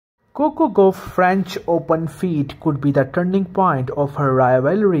Coco Gauff French Open feat could be the turning point of her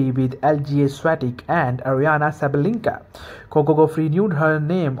rivalry with Iga Swiatek and Aryna Sabalenka. Coco Gauff renewed her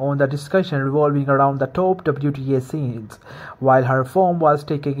name on the discussion revolving around the top WTA scenes, while her form was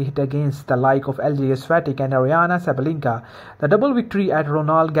taking a hit against the like of Iga Swiatek and Aryna Sabalenka. The double victory at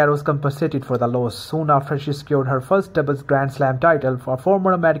Roland-Garros compensated for the loss. Soon after she secured her first doubles Grand Slam title, a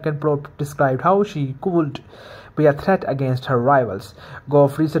former American pro described how she could be a threat against her rivals.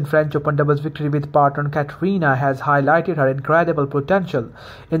 Gauff's recent French Open doubles victory with partner Katerina has highlighted her incredible potential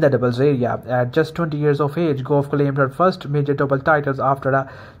in the doubles area. At just 20 years of age, Gauff claimed her first major double titles after a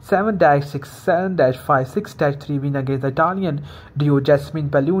 7-6, 7-5, 6-3 win against the Italian duo Jasmine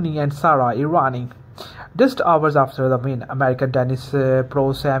Paolini and Sara Errani. Just hours after the win, American tennis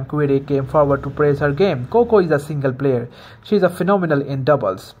pro Sam Querrey came forward to praise her game. Coco is a single player. She is a phenomenal in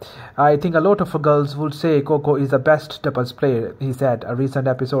doubles. I think a lot of girls would say Coco is the best doubles player, he said, a recent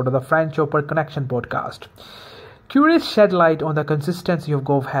episode of the French Open Connection podcast. Querrey shed light on the consistency of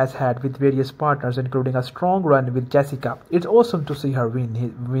Gauff has had with various partners, including a strong run with Jessica. It's awesome to see her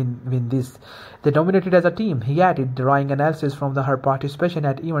win this. They dominated as a team, he added, drawing analysis from her participation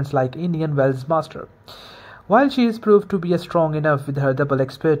at events like Indian Wells Master. While she is proved to be strong enough with her double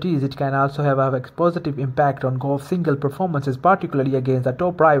expertise, it can also have a positive impact on Gauff's single performances, particularly against the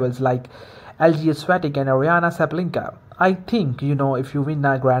top rivals like Iga Swiatek and Aryna Sabalenka. I think, if you win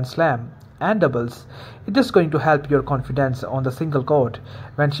a Grand Slam and doubles, it is going to help your confidence on the single court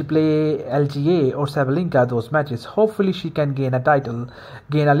when she play Iga or Sabalenka those matches. Hopefully she can gain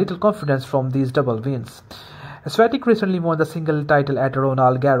a little confidence from these double wins. Swiatek recently won the single title at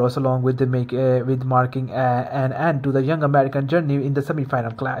Roland-Garros, along with marking an end to the young American journey in the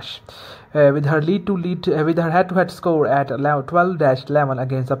semi-final clash. With her head-to-head score at 12-11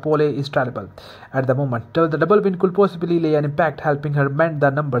 against the Pole is terrible at the moment. The double win could possibly lay an impact, helping her mend the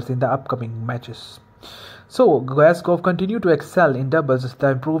numbers in the upcoming matches. So, as Gauff continue to excel in doubles,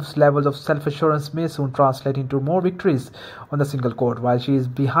 the improved levels of self-assurance may soon translate into more victories on the single court. While she is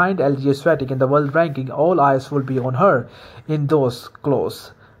behind Iga Swiatek in the world ranking, all eyes will be on her in those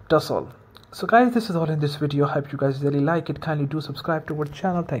close tussle. So guys, this is all in this video. I hope you guys really like it. Kindly do subscribe to our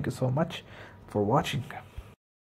channel. Thank you so much for watching.